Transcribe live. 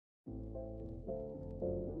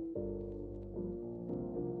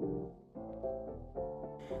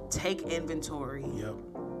Take inventory. Yep.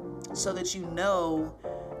 So that you know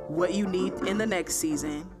what you need in the next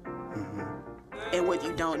season and what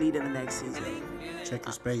you don't need in the next season. Check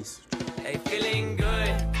your space. Hey, feeling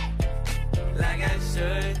good, like I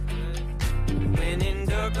should. When in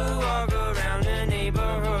dark, I walk around the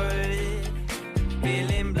neighborhood.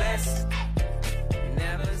 Feeling blessed,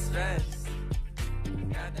 never stressed.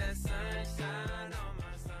 Got that sunshine on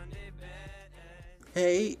my Sunday bed.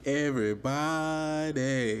 Hey,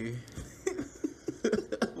 everybody.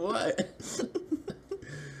 What?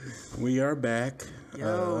 We are back.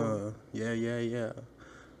 Yo. Yeah.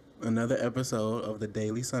 Another episode of the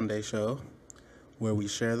Daily Sunday Show where we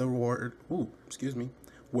share the word.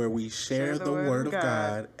 Where we share the word of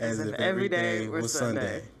God as if every day was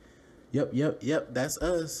Sunday. Yep. That's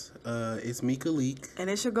us. It's me, Kalik. And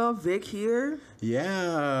it's your girl Vic here.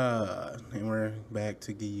 Yeah. And we're back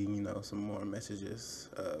to give you, some more messages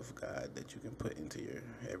of God that you can put into your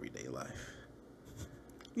everyday life.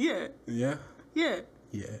 Yeah. Yeah. Yeah.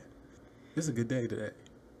 Yeah. It's a good day today.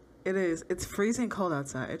 It is. It's freezing cold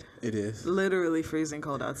outside. It is. Literally freezing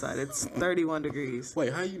cold outside. It's 31 degrees.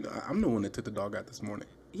 Wait, how you know? I'm the one that took the dog out this morning.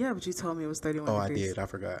 Yeah, but you told me it was 31 Oh, degrees. I did. I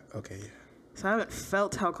forgot. Okay. So I haven't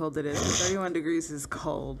felt how cold it is. But 31 degrees is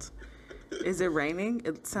cold. Is it raining?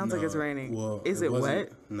 It sounds like it's raining. Well, is it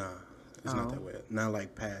wet? Nah, it's not that wet. Not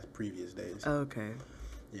like past previous days. Okay.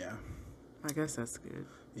 Yeah. I guess that's good.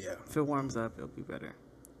 Yeah. If it warms up, it'll be better.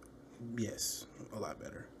 Yes, a lot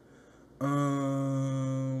better.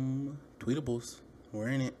 Tweetables. We're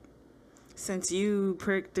in it. Since you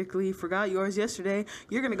practically forgot yours yesterday,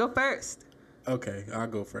 you're going to go first. Okay, I'll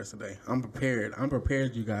go first today. I'm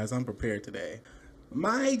prepared, you guys. I'm prepared today.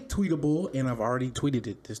 My tweetable, and I've already tweeted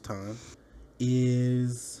it this time,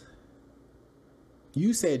 is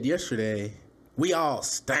you said yesterday, we all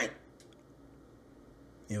stank.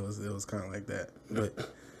 It was kind of like that.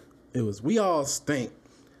 But it was, we all stink,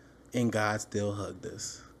 and God still hugged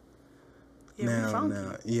us.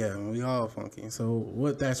 Yeah, we all funky. So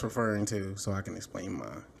what that's referring to, so I can explain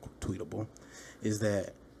my tweetable, is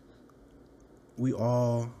that we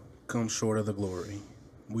all come short of the glory.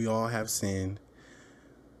 We all have sinned,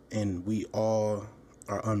 and we all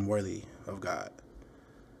are unworthy of God.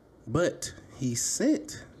 But he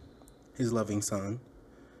sent his loving son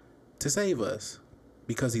to save us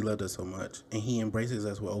because he loved us so much, and he embraces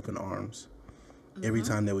us with open arms every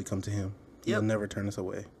time that we come to him. He'll never turn us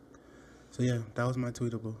away. So yeah, that was my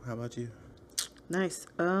tweetable. How about you? Nice.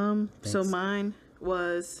 So mine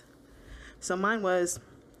was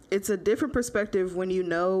it's a different perspective when you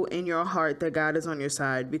know in your heart that God is on your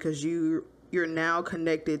side, because you're now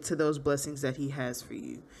connected to those blessings that he has for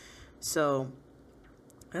you. So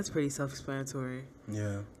that's pretty self-explanatory.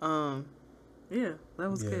 Yeah. Yeah, that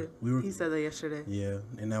was good. He said that yesterday. Yeah,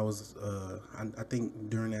 and that was I think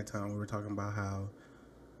during that time we were talking about how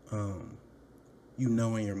you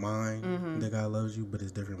know in your mind that God loves you, but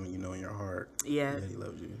it's different when you know in your heart that he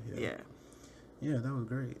loves you. Yeah, that was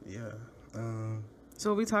great. Yeah. So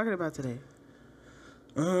what are we talking about today?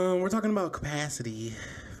 We're talking about capacity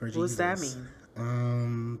for Jesus. What's that mean?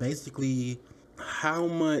 Basically, how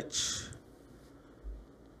much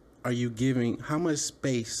are you giving? How much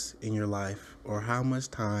space in your life, or how much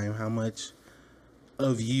time? How much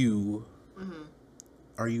of you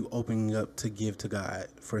are you opening up to give to God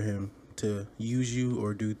for Him to use you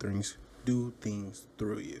or do things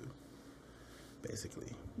through you?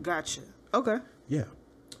 Basically. Gotcha. Okay. Yeah.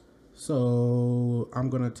 So I'm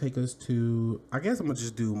gonna take us to. I guess I'm gonna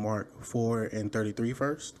just do Mark 4:33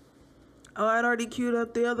 first. Oh, I'd already queued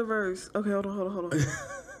up the other verse. Okay, hold on.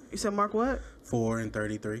 You said Mark what?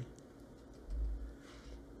 4:33.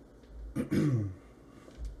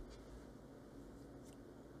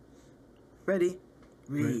 Ready?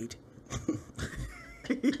 Read.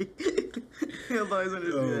 Oh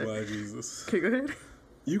my Jesus. Okay, go ahead.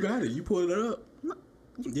 You got it. You pulled it up. No.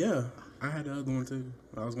 Yeah, I had the other one too.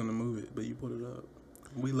 I was gonna move it, but you pulled it up.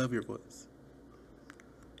 We love your voice.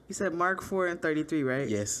 You said Mark 4:33, right?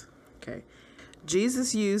 Yes. Okay.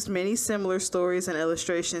 Jesus used many similar stories and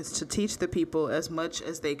illustrations to teach the people as much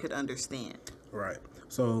as they could understand. Right.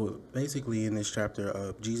 So basically in this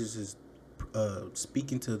chapter, Jesus is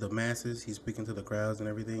speaking to the masses. He's speaking to the crowds and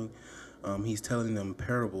everything. He's telling them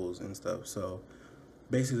parables and stuff. So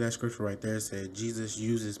basically that scripture right there said Jesus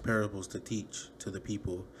uses parables to teach to the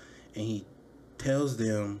people, and he tells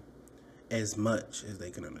them as much as they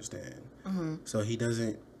can understand. So he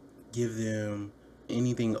doesn't give them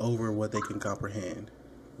anything over what they can comprehend.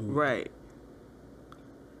 Right.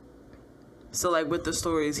 So like with the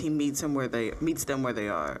stories, he meets them where they are,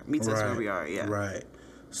 meets us where we are. Yeah. Right.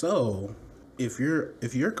 So if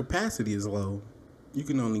your capacity is low, you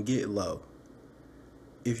can only get low.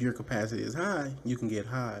 If your capacity is high, you can get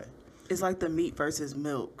high. It's like the meat versus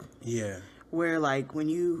milk. Yeah. Where like when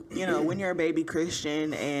when you're a baby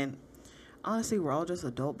Christian, and honestly we're all just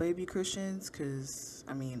adult baby Christians, because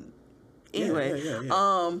I mean. Anyway,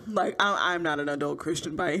 like I'm not an adult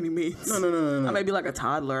Christian by any means. No. I may be like a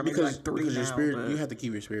toddler, maybe like 3 because now. Your spirit, you have to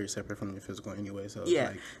keep your spirit separate from your physical anyway. So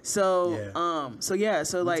yeah. Like,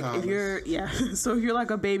 so like if you're so if you're like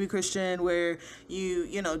a baby Christian where you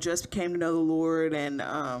just came to know the Lord,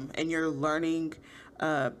 and you're learning,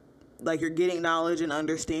 like you're getting knowledge and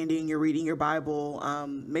understanding, you're reading your Bible,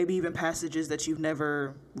 maybe even passages that you've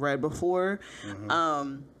never read before,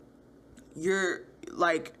 you're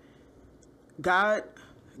like. God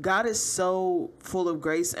is so full of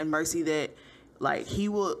grace and mercy that like he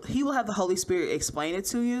will have the Holy Spirit explain it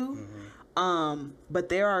to you. But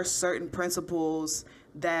there are certain principles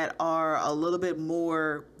that are a little bit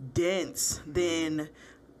more dense than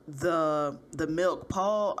the milk.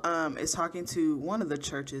 Paul is talking to one of the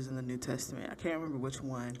churches in the New Testament. I can't remember which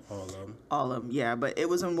one. All of them. Yeah, but it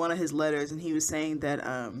was in one of his letters, and he was saying that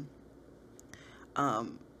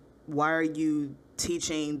why are you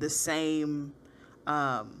teaching the same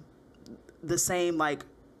like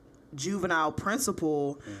juvenile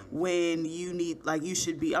principle when you need, like, you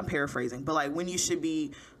should be, I'm paraphrasing, but like when you should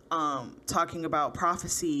be talking about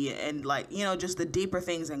prophecy and like just the deeper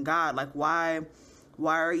things in God. Like why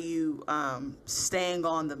are you staying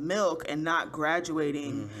on the milk and not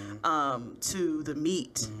graduating to the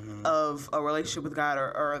meat of a relationship with God,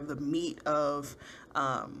 or the meat of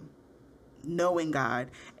knowing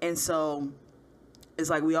God? And so it's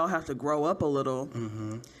like we all have to grow up a little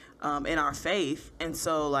in our faith. And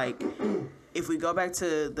so like if we go back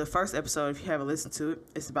to the first episode, if you haven't listened to it,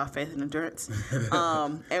 it's about faith and endurance.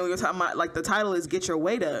 And we were talking about, like, the title is Get Your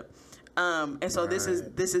Weight Up. And so this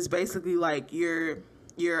is basically like your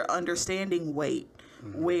understanding weight,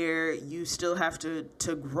 where you still have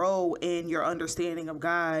to grow in your understanding of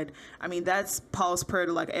God. I mean, that's Paul's prayer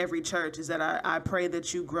to like every church, is that I pray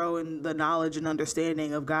that you grow in the knowledge and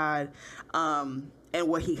understanding of God, and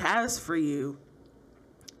what he has for you.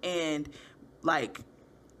 And like,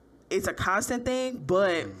 it's a constant thing,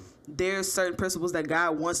 but there's certain principles that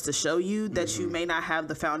God wants to show you that you may not have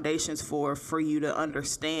the foundations for you to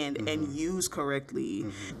understand and use correctly.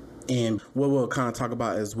 And what we'll kind of talk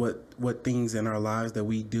about is what things in our lives that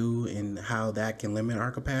we do and how that can limit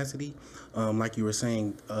our capacity. Like you were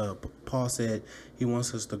saying, Paul said he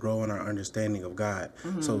wants us to grow in our understanding of God.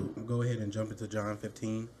 So go ahead and jump into John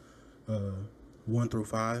 15, 1 through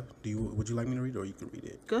 5. Would you like me to read it, or you can read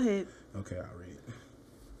it? Go ahead. Okay, I'll read it.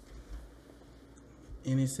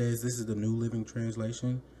 And it says, this is the New Living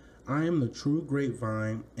Translation. I am the true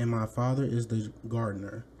grapevine, and my Father is the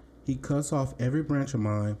gardener. He cuts off every branch of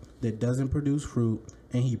mine that doesn't produce fruit,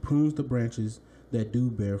 and he prunes the branches that do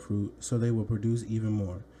bear fruit, so they will produce even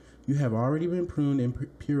more. You have already been pruned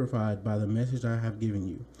and purified by the message I have given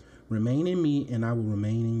you. Remain in me, and I will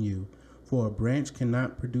remain in you. For a branch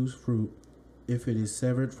cannot produce fruit if it is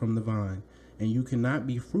severed from the vine, and you cannot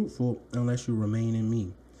be fruitful unless you remain in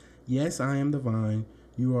me. Yes, I am the vine,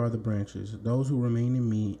 you are the branches. Those who remain in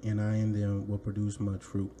me and I in them will produce much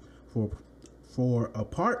fruit. For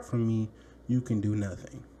apart from me, you can do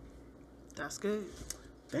nothing. That's good.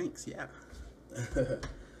 Thanks, yeah.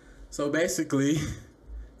 So basically,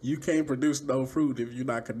 you can't produce no fruit if you're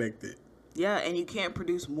not connected. Yeah, and you can't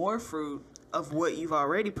produce more fruit of what you've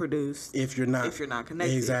already produced if you're not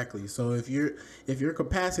connected. Exactly. So if your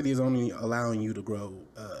capacity is only allowing you to grow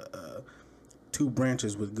 2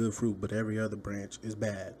 branches with good fruit, but every other branch is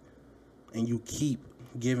bad, and you keep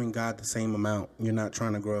giving God the same amount, you're not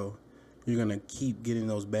trying to grow, you're going to keep getting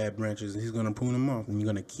those bad branches, and he's going to prune them off, and you're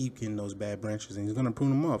going to keep getting those bad branches, and he's going to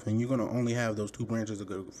prune them off, and you're going to only have those 2 branches of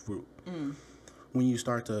good fruit. When you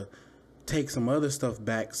start to take some other stuff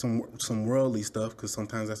back, some worldly stuff, because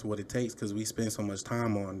sometimes that's what it takes, because we spend so much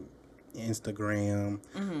time on Instagram,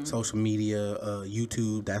 social media,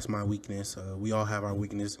 YouTube. That's my weakness. We all have our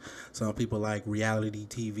weakness. Some people like reality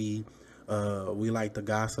TV. We like the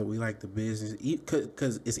gossip. We like the business,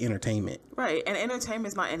 because it's entertainment. Right, and entertainment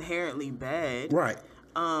is not inherently bad. Right.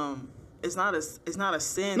 It's not a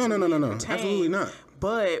sin. No. Absolutely not.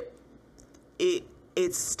 But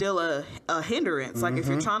it's still a hindrance. Like if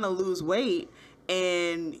you're trying to lose weight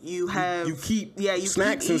and you have you keep you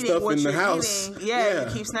snacks keep and stuff what in the you're house. eating. You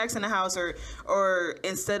keep snacks in the house, or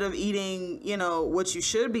instead of eating, what you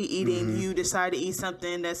should be eating, you decide to eat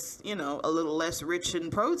something that's, a little less rich in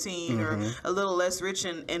protein or a little less rich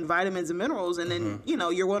in vitamins and minerals, and then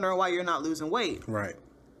you're wondering why you're not losing weight. Right.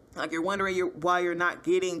 Like you're wondering why you're not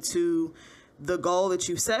getting to the goal that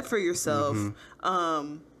you set for yourself.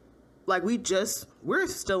 Like we're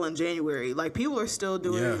still in January. Like people are still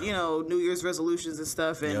doing, New Year's resolutions and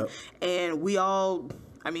stuff. And we all,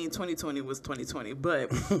 2020 was 2020,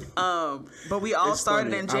 but we all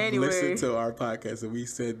started in January. I've listened to our podcast and we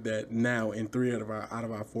said that now in 3 out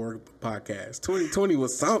of our 4 podcasts, 2020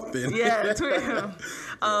 was something. Yeah. It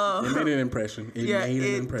made an impression. It made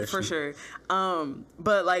an impression. For sure.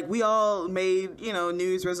 But like we all made, New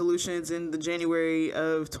Year's resolutions in the January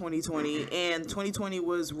of 2020, and 2020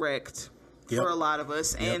 was wrecked. For a lot of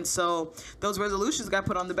us. And so those resolutions got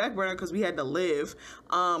put on the back burner because we had to live.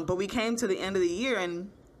 But we came to the end of the year,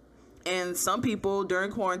 and some people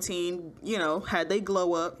during quarantine, had they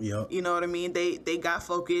glow up. You know what I mean? They got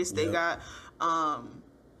focused. They got,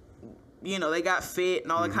 they got fit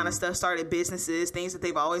and all that kind of stuff, started businesses, things that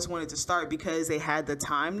they've always wanted to start because they had the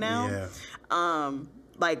time now.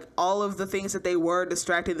 Like all of the things that they were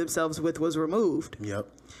distracting themselves with was removed.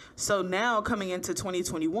 So now coming into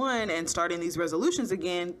 2021 and starting these resolutions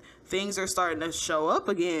again, things are starting to show up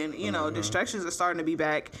again. Distractions are starting to be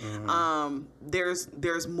back. There's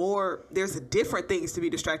different things to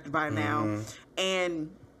be distracted by now.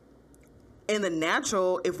 And in the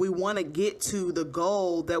natural, if we want to get to the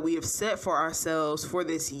goal that we have set for ourselves for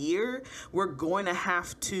this year, we're going to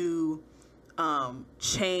have to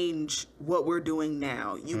change what we're doing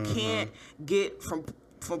now. You can't get from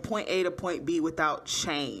point A to point B without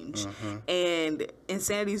change. And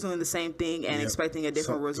insanity is doing the same thing and expecting a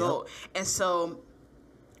different result. And so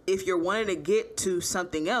if you're wanting to get to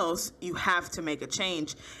something else, you have to make a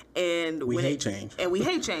change. And we hate change. And we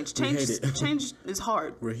hate change. Change is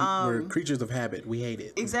hard. We're creatures of habit. We hate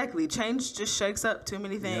it. Exactly. Change just shakes up too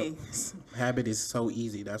many things. Habit is so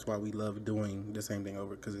easy. That's why we love doing the same thing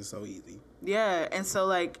over, because it's so easy. Yeah. And so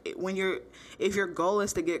like if your goal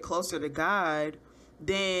is to get closer to God,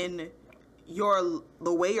 then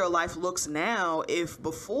the way your life looks now, if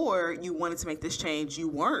before you wanted to make this change, you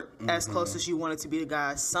weren't as close as you wanted to be to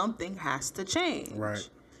God, something has to change. Right.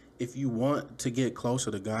 If you want to get closer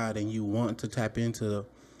to God and you want to tap into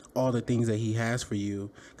all the things that He has for you,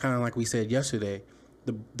 kind of like we said yesterday,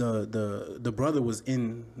 the brother was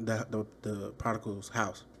in the prodigal's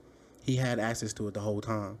house. He had access to it the whole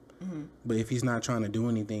time. But if he's not trying to do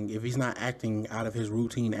anything, if he's not acting out of his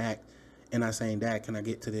routine act, and not saying, Dad, can I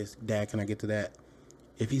get to this? Dad, can I get to that?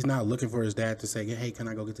 If he's not looking for his dad to say, hey, can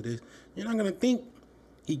I go get to this? You're not going to think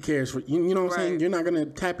he cares for you. You know what I'm saying? You're not going to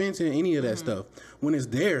tap into any of that stuff when it's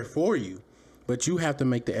there for you. But you have to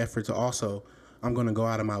make the effort to also, I'm going to go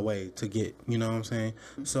out of my way to get, you know what I'm saying?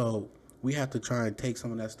 So we have to try and take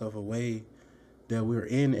some of that stuff away that we're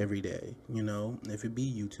in every day, if it be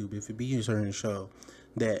YouTube, if it be a certain show,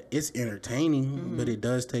 that it's entertaining, but it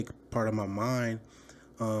does take part of my mind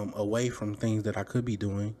away from things that I could be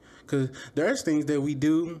doing, because there's things that we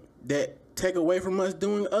do that take away from us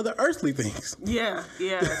doing other earthly things.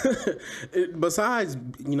 Besides,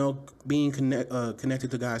 being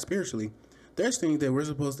connected to God spiritually, there's things that we're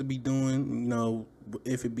supposed to be doing.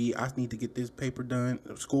 If it be I need to get this paper done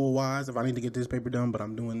school wise, if I need to get this paper done, but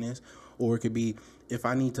I'm doing this, or it could be if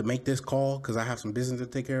I need to make this call because I have some business to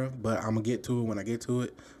take care of, but I'm gonna get to it when I get to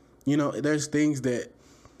it. There's things that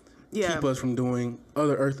keep us from doing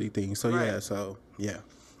other earthly things. So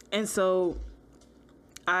And so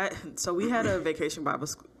we had a vacation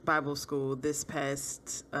Bible school this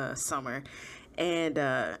past summer, and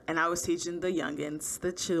I was teaching the youngins,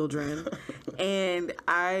 the children, and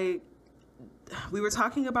we were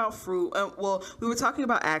talking about fruit. We were talking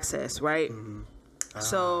about access, right?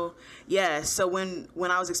 So when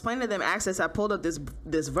I was explaining to them access, I pulled up this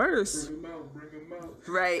verse. Bring them out.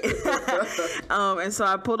 Right. And so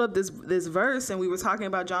I pulled up this verse, and we were talking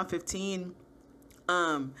about John 15,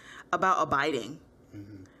 about abiding.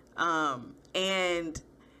 And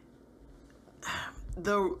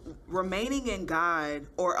the remaining in God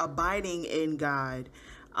or abiding in God,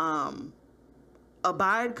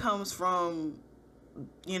 abide comes from,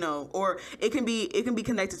 or it can be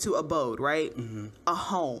connected to abode, right? A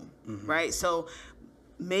home, right? So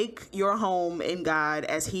make your home in God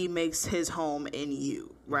as He makes His home in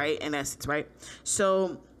you, right? In essence, right?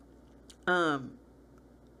 So,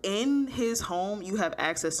 in His home, you have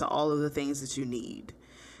access to all of the things that you need.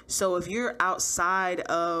 So if you're outside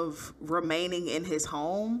of remaining in His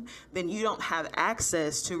home, then you don't have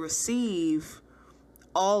access to receive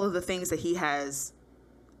all of the things that he has,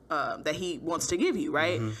 that he wants to give you,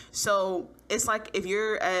 right? So it's like if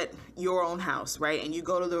you're at your own house, right, and you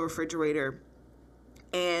go to the refrigerator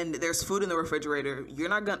and there's food in the refrigerator, you're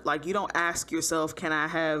not gonna, like, you don't ask yourself, can I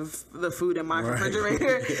have the food in my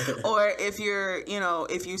refrigerator? Or if you're, you know,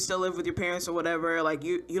 if you still live with your parents or whatever, like,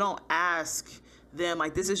 you don't ask them,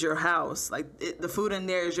 like, this is your house, like, the food in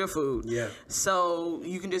there is your food. Yeah. So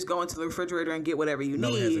you can just go into the refrigerator and get whatever you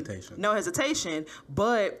need. No hesitation.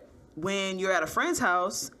 But when you're at a friend's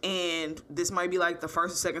house, and this might be like the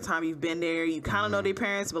first or second time you've been there, you kind of know their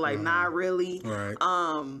parents, but like not really. Right.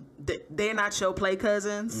 They're not your play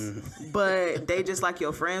cousins, but they just like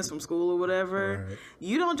your friends from school or whatever. Right.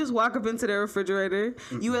 You don't just walk up into their refrigerator.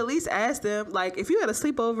 You at least ask them, like, if you had a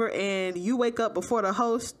sleepover and you wake up before the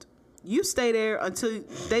host, you stay there until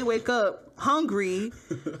they wake up hungry.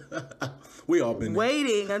 We all been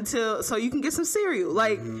waiting until so you can get some cereal.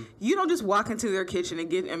 Like, you don't just walk into their kitchen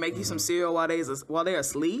and make you some cereal while they're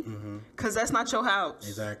asleep, because that's not your house.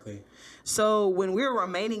 Exactly. So when we're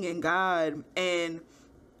remaining in God and,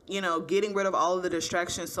 you know, getting rid of all of the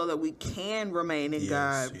distractions so that we can remain in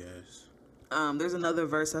God. Yes. There's another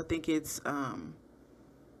verse, I think it's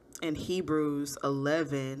in Hebrews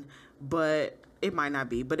 11, but it might not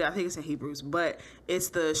be, but I think it's in Hebrews. But it's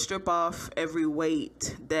the strip off every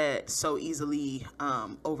weight that so easily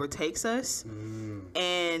overtakes us.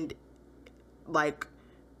 And, like,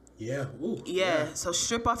 yeah. Ooh, yeah. So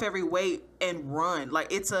strip off every weight and run. Like,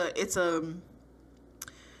 it's a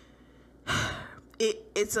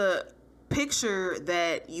picture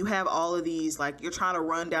that you have all of these, like, you're trying to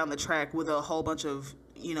run down the track with a whole bunch of,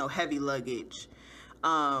 you know, heavy luggage.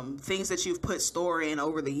 Things that you've put store in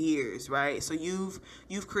over the years, right? So you've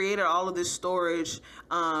created all of this storage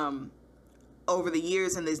over the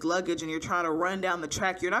years and this luggage, and you're trying to run down the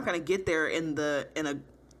track. You're not going to get there in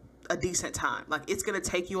a decent time. Like, it's going to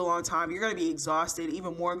take you a long time. You're going to be exhausted,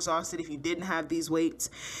 even more exhausted if you didn't have these weights.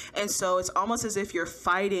 And so it's almost as if you're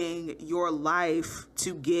fighting your life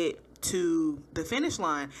to get to the finish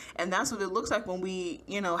line. And that's what it looks like when we,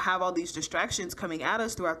 you know, have all these distractions coming at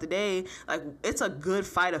us throughout the day. Like, it's a good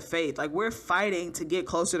fight of faith. Like, we're fighting to get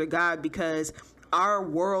closer to God because our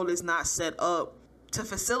world is not set up to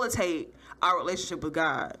facilitate our relationship with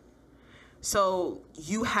God. So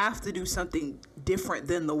you have to do something different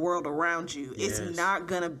than the world around you. Yes. It's not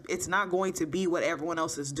going to be what everyone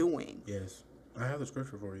else is doing. Yes. I have the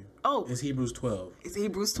scripture for you. Oh. It's Hebrews 12. It's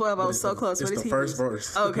Hebrews 12. I was so close. It's what is the Hebrews? first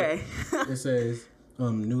verse. Okay. It says,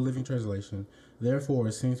 New Living Translation, therefore,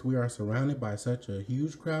 since we are surrounded by such a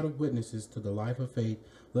huge crowd of witnesses to the life of faith,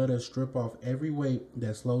 let us strip off every weight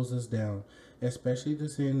that slows us down, especially the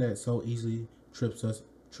sin that so easily trips us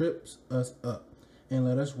up, and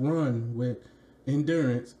let us run with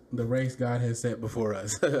endurance the race God has set before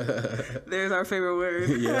us. There's our favorite word.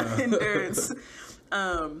 Yeah. Endurance.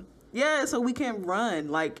 Yeah, so we can run.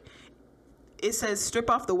 Like, it says strip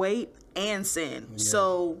off the weight and sin. Yeah.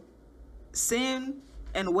 So sin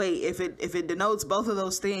and weight, if it denotes both of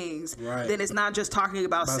those things, right, then it's not just talking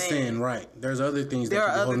about sin. Right. There's other things that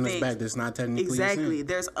are holding us back that's not technically exactly. sin.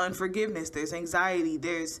 There's unforgiveness, there's anxiety,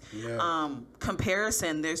 there's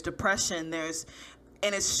comparison, there's depression,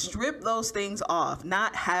 and it's strip those things off,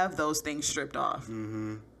 not have those things stripped off.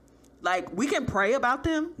 Like, we can pray about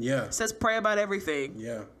them. Yeah. It says pray about everything.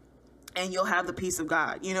 Yeah. And you'll have the peace of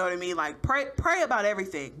God. You know what I mean? Like, pray about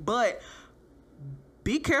everything. But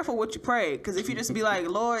be careful what you pray. Because if you just be like,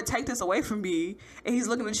 Lord, take this away from me. And he's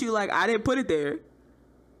looking at you like, I didn't put it there.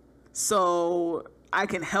 So I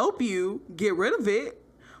can help you get rid of it.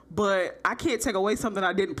 But I can't take away something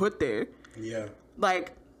I didn't put there. Yeah.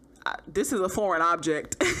 Like, this is a foreign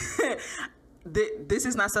object. This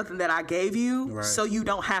is not something that I gave you. Right. So you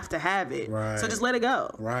don't have to have it. Right. So just let it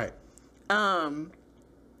go. Right.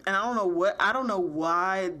 And I don't know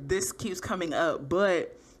why this keeps coming up,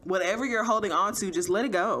 but whatever you're holding on to, just let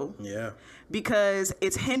it go. Yeah. Because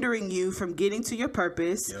it's hindering you from getting to your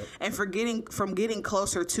purpose and from getting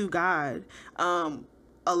closer to God.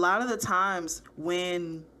 A lot of the times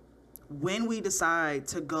when we decide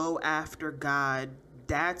to go after God,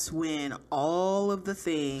 that's when all of the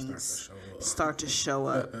things start to show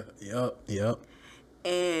up. Yep.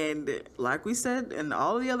 And like we said in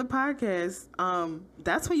all of the other podcasts,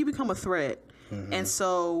 that's when you become a threat. And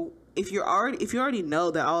so if you already know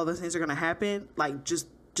that all of those things are going to happen, like, just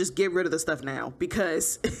get rid of the stuff now,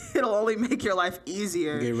 because it'll only make your life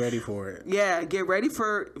easier. Get ready for it. Yeah, get ready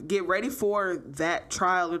for that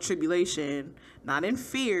trial or tribulation, not in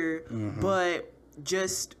fear, but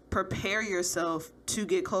just prepare yourself to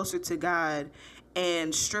get closer to God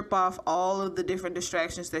and strip off all of the different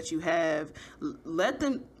distractions that you have. Let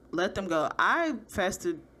them let them go. I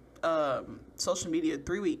fasted social media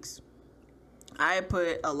 3 weeks. I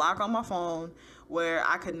put a lock on my phone where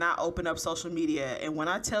I could not open up social media. And when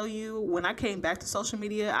I tell you, when I came back to social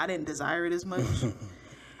media, I didn't desire it as much.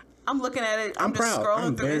 I'm looking at it. I'm just proud. scrolling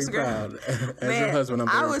I'm through very Instagram. Proud. As your husband, I'm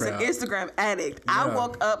very I was proud. an Instagram addict. Yeah. I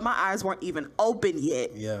woke up, my eyes weren't even open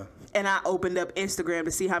yet. Yeah. And I opened up Instagram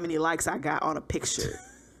to see how many likes I got on a picture.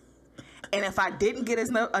 And if I didn't get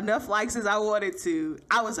enough likes as I wanted to,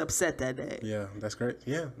 I was upset that day. Yeah, that's great.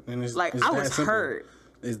 Yeah. And it's Like, it's I that was simple. hurt.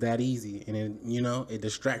 It's that easy. And it, you know, it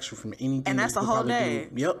distracts you from anything. And that's that the you whole could probably day.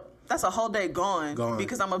 do. Yep. That's a whole day gone.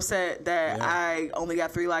 Because I'm upset that I only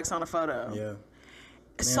got 3 likes on a photo. Yeah.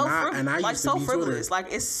 It's Man, so I used to be frivolous. Twitter.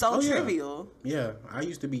 Like, it's so trivial. Yeah, I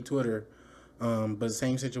used to be Twitter, but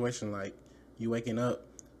same situation. Like, you waking up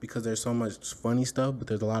because there's so much funny stuff, but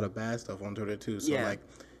there's a lot of bad stuff on Twitter too. So like,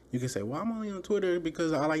 you can say, "Well, I'm only on Twitter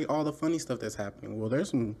because I like all the funny stuff that's happening." Well,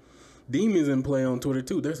 there's some demons in play on Twitter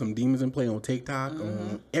too. There's some demons in play on TikTok,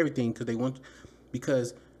 on everything,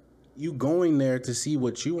 because you going there to see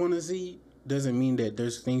what you want to see doesn't mean that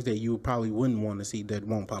there's things that you probably wouldn't want to see that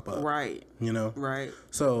won't pop up. Right. You know? Right.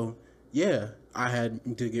 So, yeah, I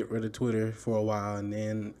had to get rid of Twitter for a while, and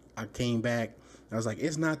then I came back. I was like,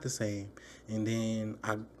 it's not the same. And then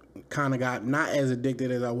I kind of got not as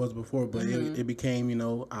addicted as I was before, but it became, you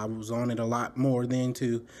know, I was on it a lot more then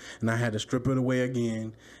too, and I had to strip it away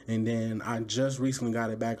again. And then I just recently got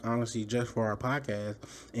it back, honestly, just for our podcast.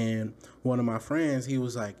 And one of my friends, he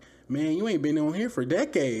was like, "Man, you ain't been on here for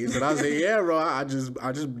decades." And I was like, "Yeah, bro, I just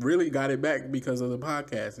really got it back because of the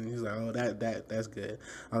podcast." And he's like, "Oh, that's good."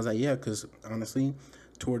 I was like, "Yeah, because honestly,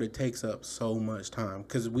 Twitter takes up so much time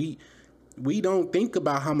because we don't think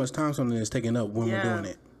about how much time something is taking up when we're doing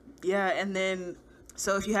it." Yeah, and then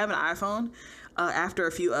so if you have an iPhone, after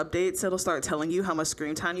a few updates, it'll start telling you how much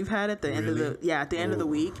screen time you've had at the end of the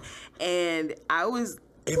week. And I was.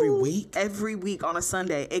 Every week? Every week on a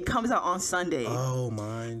Sunday. It comes out on Sunday. Oh,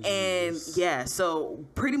 my Jesus. And so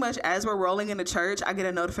pretty much as we're rolling into church, I get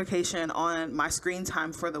a notification on my screen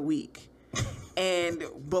time for the week. And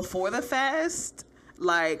before the fast,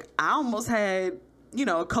 like, I almost had, you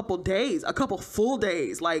know, a couple full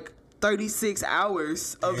days, like 36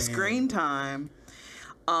 hours of screen time.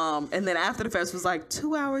 And then after the fest was like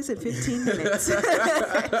 2 hours and 15 minutes.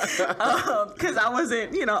 Because I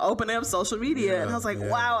wasn't, you know, opening up social media. And I was like,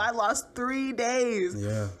 wow, I lost 3 days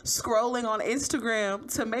scrolling on Instagram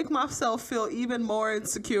to make myself feel even more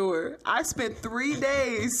insecure. I spent 3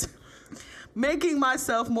 days making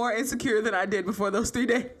myself more insecure than I did before those 3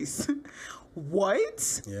 days.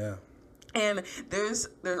 What? Yeah. And there's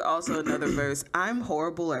also another verse. I'm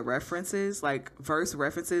horrible at references, like verse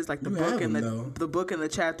references, like the book and the book and the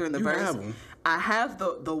chapter and the verse. Have them. I have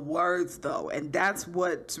the words though, and that's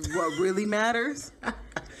what really matters.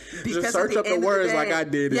 Because just search up the words like I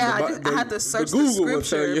did. Yeah, I had to search the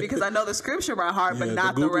scripture because I know the scripture by heart, but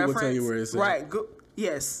not the reference. Will tell you where it's at. Right.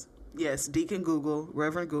 Yes, Deacon Google,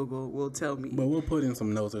 Reverend Google will tell me. But we'll put in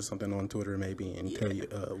some notes or something on Twitter maybe and tell you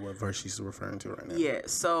what verse she's referring to right now. Yeah,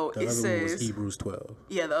 so the it other says... one was Hebrews 12.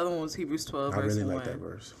 Yeah, the other one was Hebrews 12, verse 1. I really like that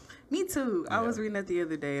verse. Me too. Yeah. I was reading that the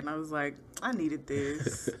other day and I was like, I needed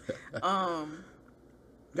this.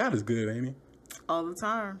 God is good, ain't he? All the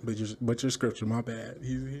time. But your scripture, my bad.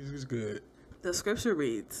 He's good. The scripture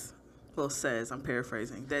reads, says, I'm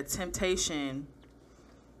paraphrasing, that temptation...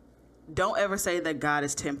 Don't ever say that God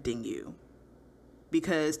is tempting you,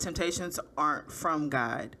 because temptations aren't from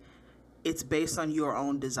God. It's based on your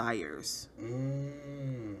own desires.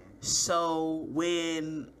 So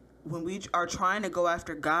when we are trying to go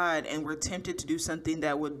after God and we're tempted to do something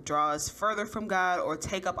that would draw us further from God or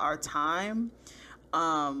take up our time,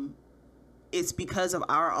 it's because of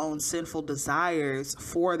our own sinful desires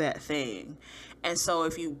for that thing. And so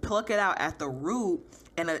if you pluck it out at the root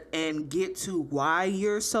and get to why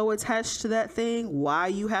you're so attached to that thing, why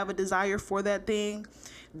you have a desire for that thing,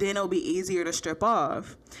 then it'll be easier to strip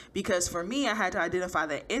off. Because for me, I had to identify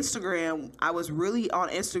that I was really on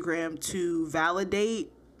Instagram to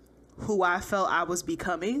validate who I felt I was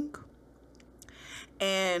becoming.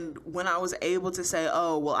 And when I was able to say,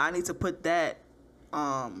 oh, well, I need to put that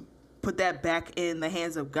back in the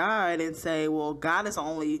hands of God and say, well, God is the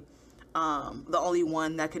only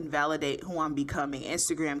one that can validate who I'm becoming.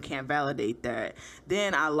 Instagram can't validate that.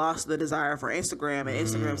 Then I lost the desire for Instagram, and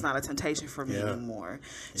Instagram's not a temptation for me anymore.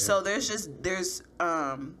 Yeah. So there's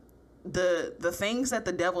the things that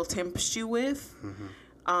the devil tempts you with,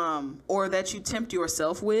 or that you tempt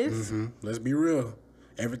yourself with. Let's be real.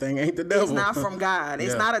 Everything ain't the devil. It's not from God.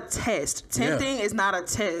 It's not a test. Tempting is not a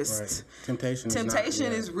test. Right.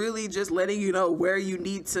 Temptation is really just letting you know where you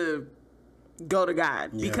need to go to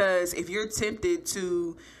God. Yeah. Because if you're tempted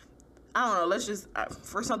to, I don't know, let's just,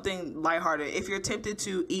 for something lighthearted, if you're tempted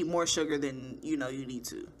to eat more sugar than you know you need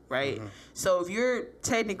to, right? Mm-hmm. So if you're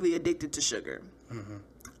technically addicted to sugar,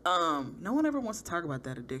 no one ever wants to talk about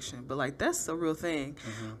that addiction, but like that's a real thing.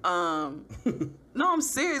 No, I'm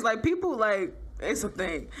serious. Like people, like it's a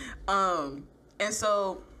thing. And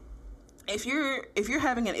so if you're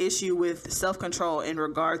having an issue with self-control in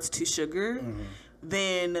regards to sugar,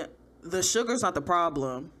 then the sugar's not the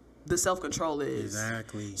problem. The self-control is.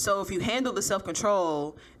 Exactly. So if you handle the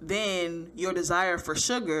self-control, then your desire for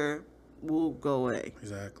sugar will go away.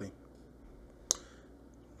 Exactly.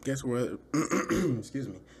 Guess what? Excuse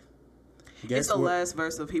me. It's the last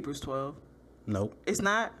verse of Hebrews 12. Nope. It's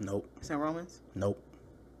not? Nope. It's in Romans? Nope.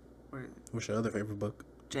 Where? What's your other favorite book?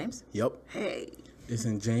 James? Yep. Hey. It's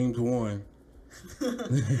in James 1.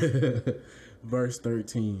 Verse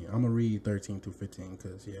 13. I'm going to read 13 through 15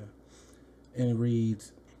 because, yeah. And it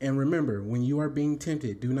reads, "And remember, when you are being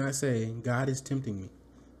tempted, do not say, 'God is tempting me.'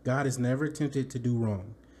 God is never tempted to do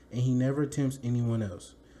wrong, and he never tempts anyone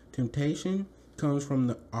else. Temptation comes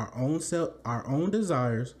from our own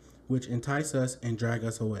desires, which entice us and drag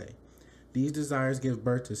us away. These desires give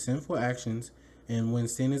birth to sinful actions, and when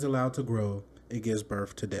sin is allowed to grow, it gives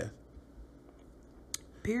birth to death."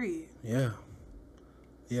 Period. Yeah.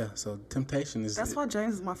 Yeah, so temptation is... That's why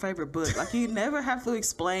James is my favorite book. Like, you never have to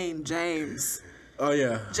explain James. Oh,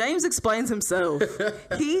 yeah. James explains himself.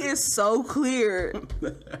 He is so clear.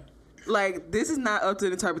 Like, this is not up to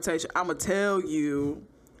interpretation. I'm going to tell you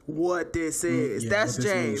what this is. Yeah, That's what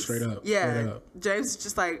this James. means, straight up. Yeah. Straight up. James is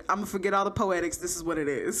just like, I'm going to forget all the poetics. This is what it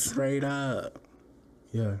is. Straight up.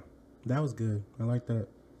 Yeah, that was good. I like that.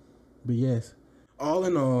 But yes, all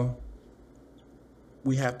in all,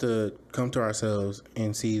 we have to come to ourselves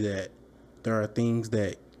and see that there are things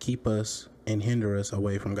that keep us and hinder us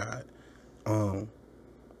away from God.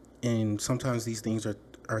 And sometimes these things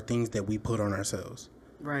are things that we put on ourselves.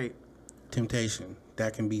 Right. Temptation,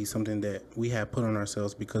 that can be something that we have put on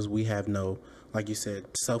ourselves because we have no, like you said,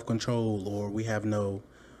 self-control, or we have no,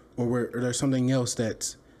 or there's something else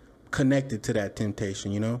that's connected to that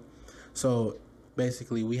temptation, you know? So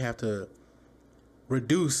basically we have to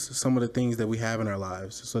reduce some of the things that we have in our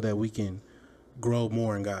lives so that we can grow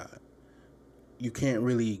more in God. You can't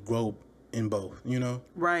really grow in both, you know?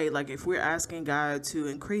 Right. Like if we're asking God to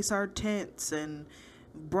increase our tents and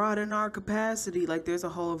broaden our capacity, like there's a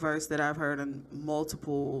whole verse that I've heard on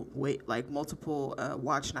multiple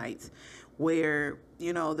watch nights where,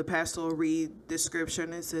 you know, the pastor will read the scripture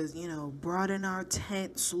and it says, you know, broaden our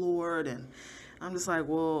tents, Lord. And I'm just like,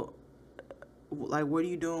 well, like, what are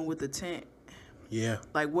you doing with the tent? Yeah.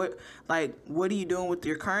 Like what are you doing with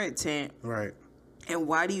your current tent? Right. And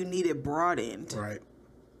why do you need it broadened? Right.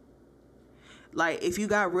 Like if you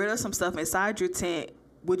got rid of some stuff inside your tent,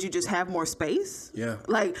 would you just have more space? Yeah.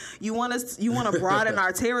 Like you want to broaden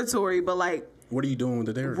our territory, but like, what are you doing with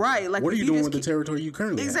the territory? Right. Like what are you doing with the territory you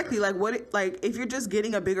currently exactly have? Like if you're just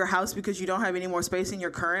getting a bigger house because you don't have any more space in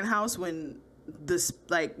your current house, when this,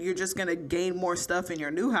 like, you're just gonna gain more stuff in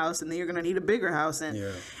your new house, and then you're gonna need a bigger house, and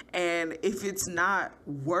and if it's not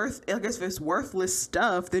I guess if it's worthless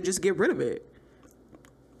stuff, then just get rid of it.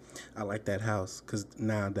 I like that house because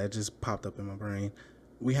now that just popped up in my brain.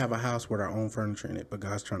 We have a house with our own furniture in it, but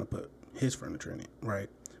God's trying to put his furniture in it, right?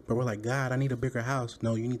 But we're like, God, I need a bigger house.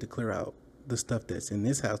 No, you need to clear out the stuff that's in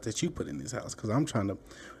this house that you put in this house, because I'm trying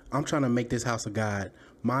to make this house of God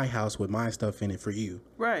my house with my stuff in it for you.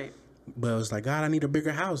 Right. But it's like, God, I need a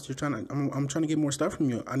bigger house. I'm trying to get more stuff from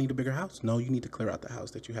you. I need a bigger house. No, you need to clear out the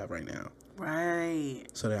house that you have right now. Right.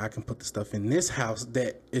 So that I can put the stuff in this house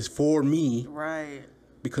that is for me. Right.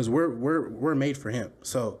 Because we're made for him.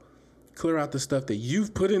 So clear out the stuff that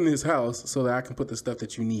you've put in this house so that I can put the stuff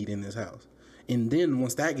that you need in this house. And then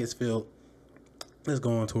once that gets filled, let's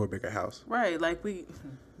go on to a bigger house. Right. Like we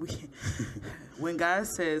when God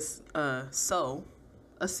says sow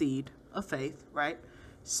a seed of faith, right?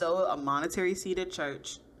 Sow a monetary seed at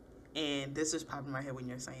church, and this is popping in my head when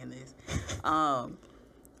you're saying this.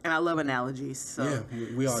 And I love analogies. So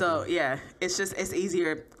yeah, we all so do. Yeah, it's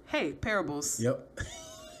easier. Hey, parables. Yep.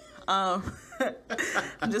 I'm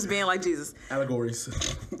just being like Jesus. Allegories.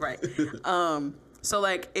 Right. So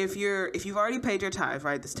like if you've already paid your tithe,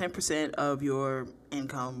 right? That's 10% of your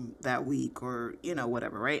income that week, or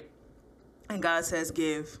whatever, right? And God says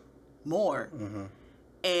give more,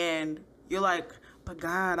 and you're like, but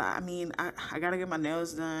God, I mean, I gotta get my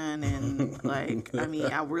nails done, and like, I mean,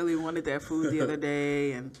 I really wanted that food the other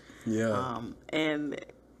day, and yeah, and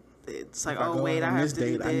it's like, oh wait, I have to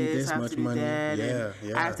do this, I have to do that, yeah,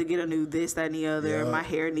 and I have to get a new this, that, and the other. My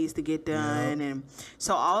hair needs to get done, and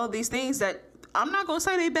so all of these things that I'm not gonna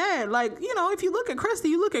say they bad. Like, you know, if you look at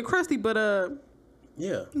Krusty, but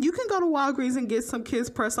yeah, you can go to Walgreens and get some kids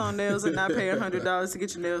press-on nails and not pay $100 to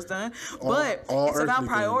get your nails done. But it's about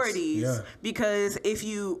priorities, because if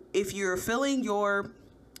you're filling your,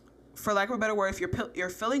 for lack of a better word, if you're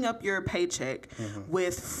filling up your paycheck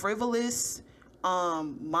with frivolous,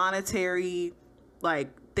 monetary, like,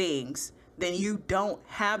 things, then you don't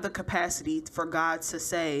have the capacity for God to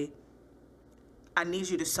say, I need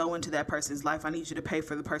you to sow into that person's life. I need you to pay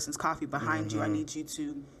for the person's coffee behind you. I need you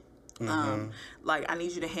to, like, I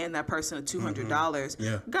need you to hand that person a $200.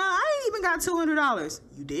 Yeah. God, I ain't even got $200.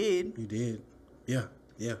 You did. You did. Yeah.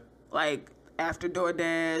 Yeah. Like, after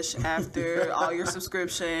DoorDash, after all your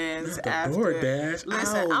subscriptions, after DoorDash.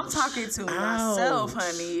 Listen, I'm talking to myself,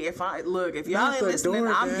 honey. If y'all ain't listening,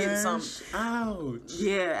 I'm getting some. Ouch.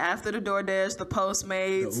 Yeah, after the DoorDash, the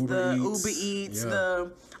Postmates, the Uber Eats,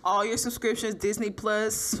 all your subscriptions, Disney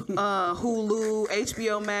Plus, Hulu,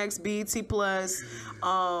 HBO Max, BET Plus.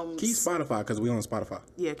 Keep Spotify, because we on Spotify.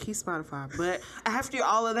 Yeah, keep Spotify. But after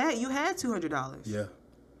all of that, you had $200. Yeah.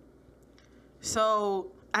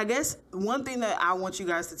 So I guess one thing that I want you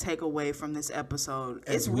guys to take away from this episode,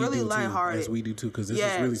 it's really lighthearted. As we do too, because this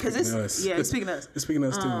is really speaking to us. Yeah, it's speaking to us. It's speaking to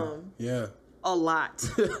us too. Yeah. A lot.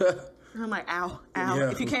 I'm like, ow, ow. Yeah.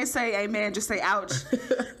 If you can't say amen, just say ouch.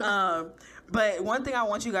 But one thing I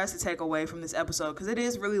want you guys to take away from this episode, because it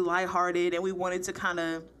is really lighthearted, and we wanted to kind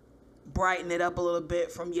of brighten it up a little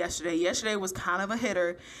bit from yesterday. Yesterday was kind of a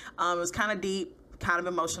hitter. It was kind of deep, kind of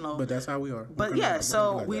emotional. But that's how we are. But yeah,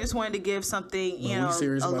 so we just wanted to give something, you know,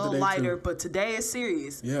 a little lighter. But today is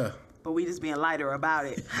serious. Yeah. But we just being lighter about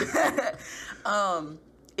it.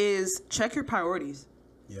 Is check your priorities.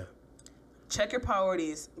 Yeah. Check your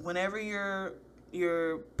priorities. Whenever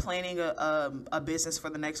you're planning a business for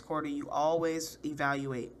the next quarter, you always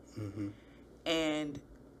evaluate. And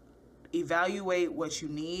evaluate what you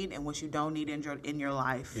need and what you don't need in your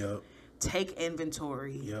life. Yep. Take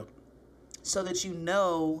inventory. Yep. So that you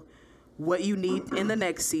know what you need in the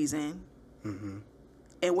next season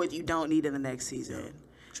and what you don't need in the next season. Yep.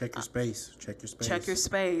 Check your space. Check your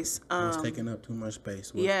space. What's taking up too much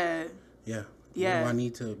space? Yeah. Yeah. Yeah. What do I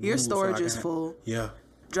need to your storage is full. Yeah.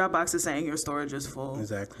 Dropbox is saying your storage is full.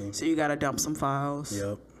 Exactly. So you got to dump some files.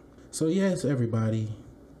 Yep. So yes, everybody,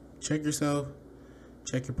 check yourself.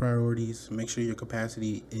 Check your priorities. Make sure your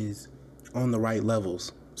capacity is on the right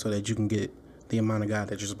levels so that you can get the amount of God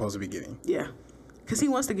that you're supposed to be getting. Yeah. Because he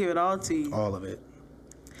wants to give it all to you. All of it.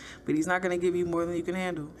 But he's not going to give you more than you can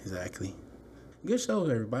handle. Exactly. Good show,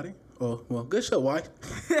 everybody. Well, good show, wife.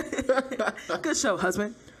 Good show,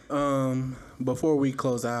 husband. Before we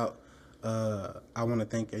close out, I want to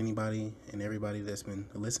thank anybody and everybody that's been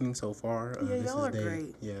listening so far. Y'all are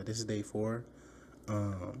great. Yeah, this is day 4.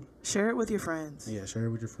 Share it with your friends. Yeah, share it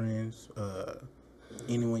with your friends.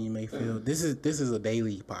 Anyone you may feel. This is a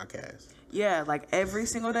daily podcast. Yeah, like every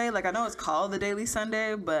single day. Like, I know it's called the Daily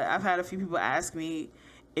Sunday, but I've had a few people ask me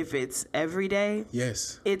if it's every day.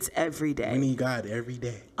 Yes. It's every day. We need God every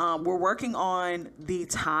day. We're working on the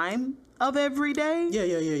time of every day.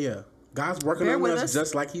 Yeah. God's working on us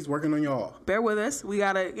just like he's working on y'all. Bear with us. We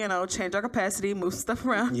got to, change our capacity, move stuff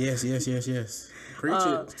around. Yes. Preach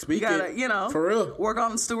it. Speak it. We got to, for real. Work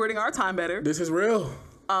on stewarding our time better. This is real.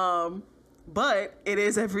 But it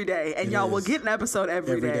is every day. And y'all will get an episode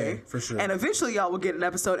every day. For sure. And eventually y'all will get an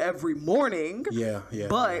episode every morning. Yeah.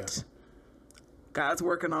 But God's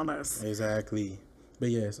working on us. Exactly. But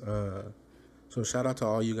yes, so shout out to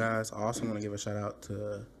all you guys. I also want to give a shout out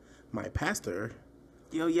to my pastor.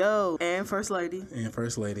 Yo. And First Lady.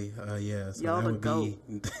 Yeah. So y'all the GOAT.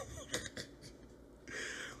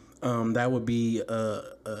 That would be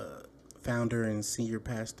founder and senior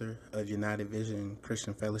pastor of United Vision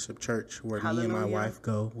Christian Fellowship Church, where me and my wife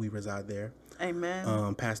go. We reside there.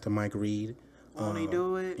 Amen. Pastor Mike Reed. Won't he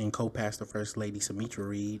do it? And co-pastor First Lady Samitra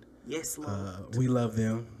Reed. Yes, Lord. We love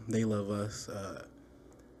them. They love us.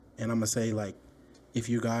 And I'm going to say, like, if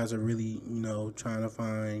you guys are really, trying to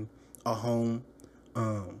find a home,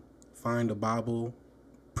 find a Bible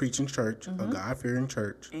preaching church, a God-fearing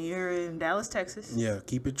church. And you're in Dallas, Texas. Yeah,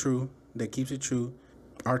 keep it true. That keeps it true.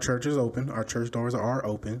 Our church is open. Our church doors are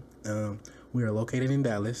open. We are located in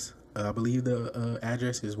Dallas. I believe the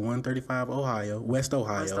address is 135 West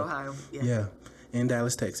Ohio. Yeah, in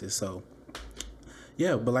Dallas, Texas. So,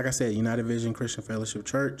 yeah, but like I said, United Vision Christian Fellowship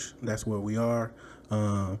Church, that's where we are.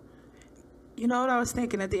 You know what I was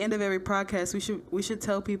thinking? At the end of every podcast, we should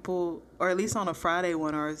tell people, or at least on a Friday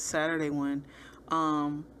one or a Saturday one,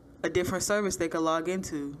 a different service they could log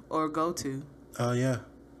into or go to. Oh, yeah.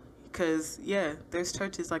 Because, yeah, there's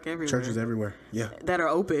churches like everywhere. Churches everywhere, yeah. That are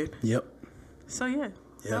open. Yep. So, yeah.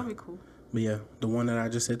 That'll be cool. But, yeah, the one that I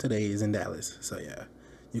just said today is in Dallas. So, yeah,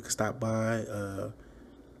 you can stop by.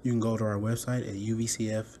 You can go to our website at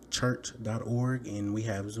uvcfchurch.org, and we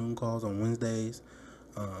have Zoom calls on Wednesdays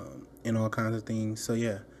and all kinds of things. So,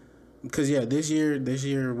 yeah. Because, yeah, this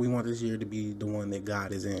year, we want this year to be the one that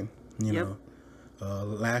God is in, you know.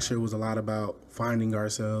 Last year was a lot about finding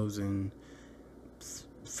ourselves and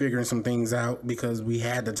figuring some things out because we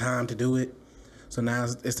had the time to do it. So now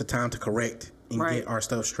it's the time to correct and get our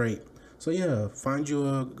stuff straight. So yeah, find you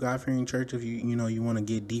a God-fearing church if you want to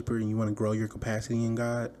get deeper and you want to grow your capacity in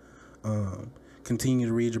God. Continue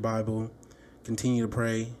to read your Bible. Continue to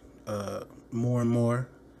pray more and more.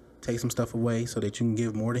 Take some stuff away so that you can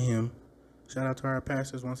give more to Him. Shout out to our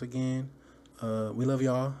pastors once again. We love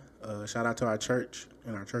y'all. Shout out to our church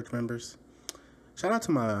and our church members. Shout out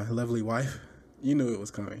to my lovely wife. You knew it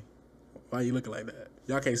was coming. Why you looking like that?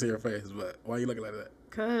 Y'all can't see her face, but why you looking like that?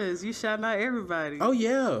 Cause you shouting out everybody. Oh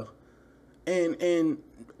yeah. And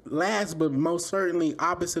last but most certainly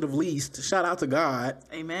opposite of least, shout out to God.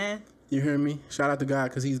 Amen. You hear me? Shout out to God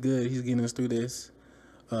because He's good. He's getting us through this.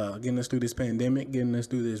 Getting us through this pandemic, getting us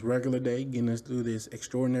through this regular day, getting us through this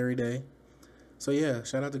extraordinary day. So yeah,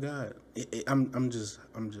 shout out to God. I'm just,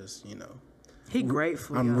 He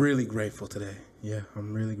grateful. I'm really grateful today. Yeah,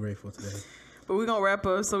 I'm really grateful today. But we're gonna wrap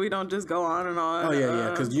up so we don't just go on and on. Oh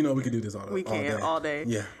yeah, because we can do this all day. We can all day.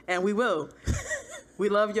 Yeah, and we will. We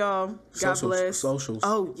love y'all. God bless. Socials.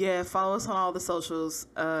 Oh yeah, follow us on all the socials.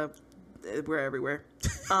 We're everywhere.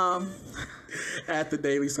 At the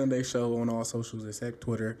Daily Sunday Show on all socials except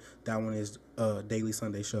Twitter. That one is Daily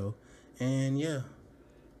Sunday Show. And yeah,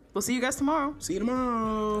 we'll see you guys tomorrow. See you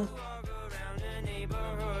tomorrow.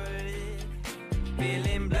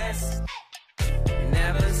 Feeling blessed,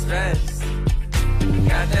 never stressed.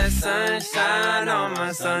 Got that sunshine on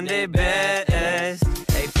my Sunday best.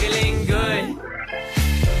 Hey, feeling good,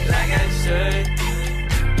 like I should.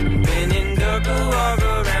 When in Durga, walk